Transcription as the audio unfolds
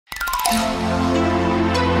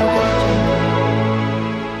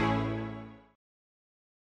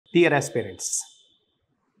Dear aspirants,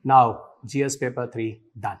 now GS paper 3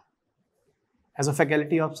 done. As a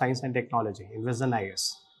faculty of Science and Technology in Vision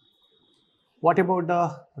IS, what about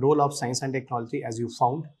the role of science and technology as you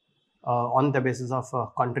found on the basis of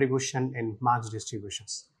contribution in marks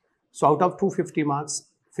distributions? So out of 250 marks,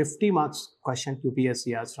 50 marks question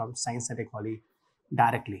UPSC asks from science and technology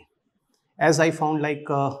directly. As I found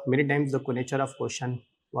many times the nature of question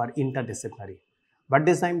were interdisciplinary. But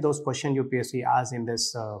this time those questions UPSC asked in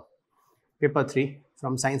this paper 3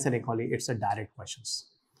 from science and technology, it's a direct questions.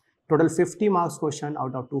 Total 50 marks question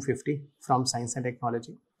out of 250 from science and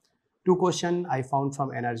technology. 2 questions I found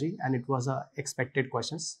from energy and it was expected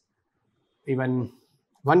questions. Even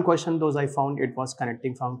 1 question those I found it was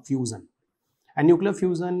connecting from fusion. And nuclear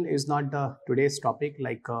fusion is not today's topic,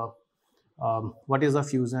 what is the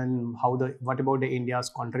fusion, what about the India's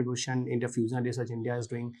contribution in the fusion research India is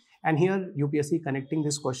doing. And here UPSC connecting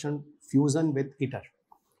this question fusion with ITER.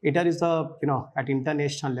 ITER is at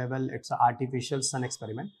international level, it's an artificial sun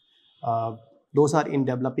experiment. Those are in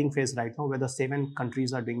developing phase right now where the 7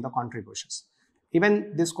 countries are doing the contributions.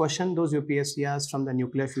 Even this question, those UPSC asked from the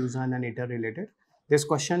nuclear fusion and ITER related, this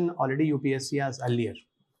question already UPSC asked earlier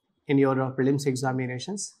in your prelims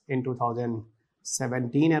examinations in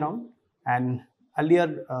 2017 around, and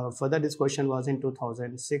earlier further this question was in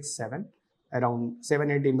 2006-7, around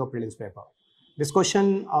 7-8 in the prelims paper. This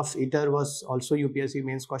question of ITER was also UPSC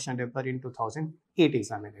mains question paper in 2008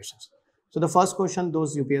 examinations. So the first question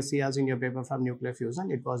those UPSC asked in your paper from nuclear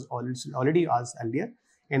fusion, it was already asked earlier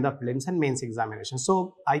in the prelims and mains examination.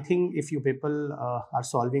 So I think if you people are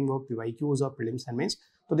solving more PYQs or prelims and mains,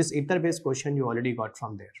 so this ITER based question you already got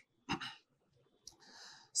from there.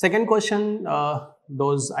 Second question,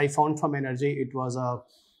 those I found from energy, it was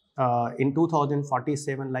in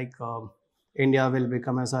 2047, India will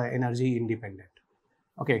become as a energy independent.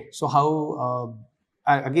 Okay, so how,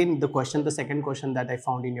 again, the second question that I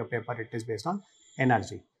found in your paper, it is based on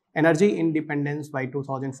energy. Energy independence by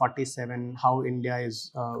 2047, how India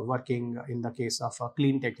is working in the case of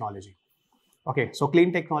clean technology. Okay, so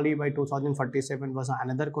clean technology by 2047 was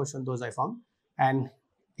another question those I found. And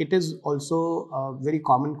it is also very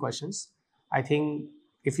common questions. I think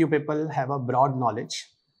if you people have a broad knowledge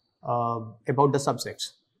about the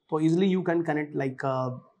subjects, so easily you can connect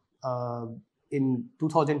in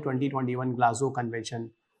 2020-21 Glasgow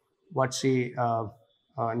Convention, what she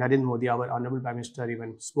Narendra Modi, our Honorable Prime Minister,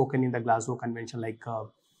 even spoken in the Glasgow Convention,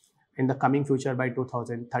 in the coming future by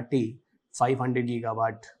 2030, 500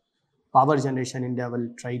 gigawatt power generation India will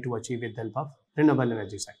try to achieve with the help of renewable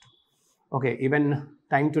energy sector. Okay, even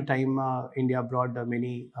time to time India brought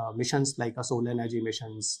many missions like solar energy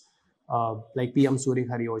missions, like PM Surya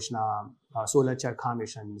Ghar Yojana, solar charkha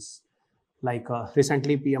missions,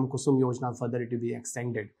 recently PM Kusum Yojana, further it will be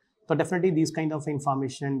extended. So definitely these kind of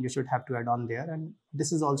information you should have to add on there, and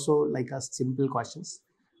this is also a simple questions.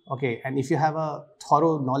 Okay, and if you have a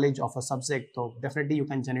thorough knowledge of a subject, so definitely you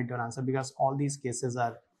can generate your answer because all these cases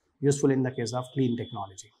are useful in the case of clean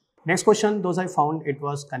technology. Next question, those I found it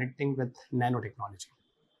was connecting with nanotechnology.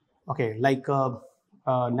 Okay,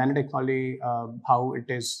 nanotechnology, how it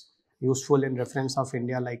is useful in reference of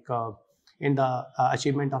India, in the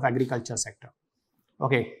achievement of agriculture sector.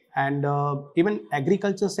 Okay, and even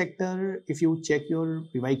agriculture sector, if you check your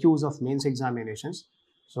PYQs of mains examinations,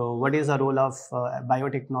 so what is the role of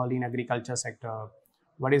biotechnology in agriculture sector?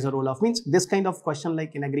 What is the role of, means this kind of question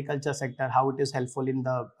like in agriculture sector, how it is helpful in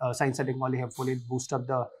the science and technology, helpful in boost up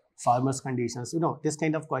the farmers conditions, this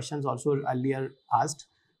kind of questions also earlier asked.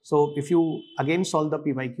 So if you again solve the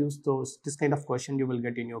PYQs, so this kind of question you will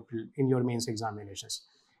get in your mains examinations.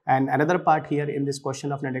 And another part here in this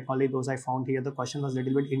question of nanotechnology, those I found here, the question was a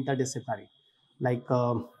little bit interdisciplinary,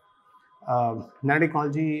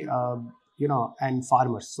 nanotechnology, and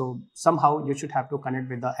farmers. So somehow you should have to connect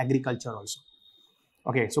with the agriculture also.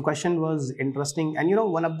 Okay, so question was interesting. And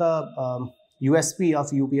one of the USP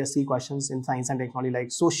of UPSC questions in science and technology,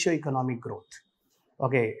 like socio-economic growth.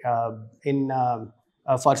 Okay,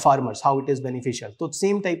 for farmers, how it is beneficial. So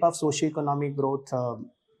same type of socio-economic growth,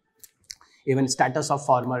 even status of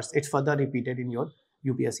farmers, it's further repeated in your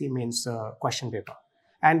UPSC mains question paper.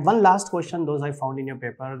 And one last question, those I found in your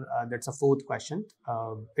paper, that's a fourth question.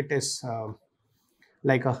 It is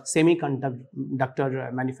like a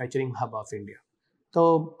semiconductor manufacturing hub of India.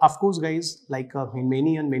 So of course, guys, in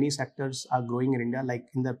many sectors are growing in India, like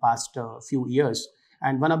in the past few years.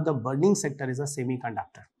 And one of the burning sector is a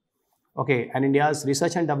semiconductor. Okay, and India's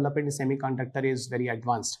research and development in semiconductor is very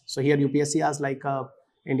advanced. So here UPSC has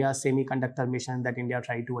India's semiconductor mission that India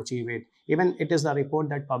tried to achieve it. Even it is a report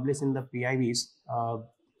that published in the PIVs.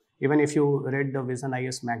 Even if you read the Vision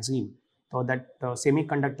IS magazine, so that the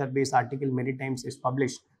semiconductor-based article many times is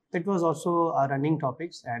published. That was also a running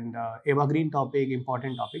topics and evergreen topic,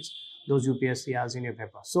 important topics. Those UPSC has in your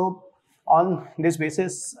paper. So on this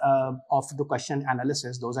basis of the question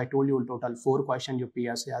analysis, those I told you total 4 questions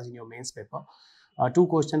UPSC has in your mains paper. 2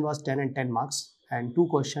 questions was 10 and 10 marks, and 2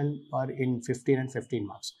 questions were in 15 and 15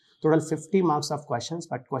 marks. Total 50 marks of questions,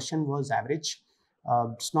 but question was average.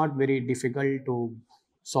 It's not very difficult to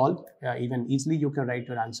solve. Even easily you can write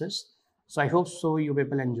your answers. So I hope so you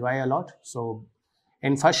people enjoy a lot. So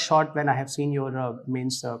in first shot, when I have seen your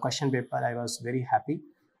mains question paper, I was very happy.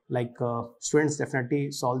 Like students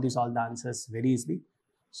definitely solve all the answers very easily.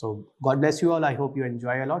 So God bless you all. I hope you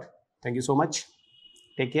enjoy a lot. Thank you so much.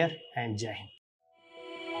 Take care and Jai Hind.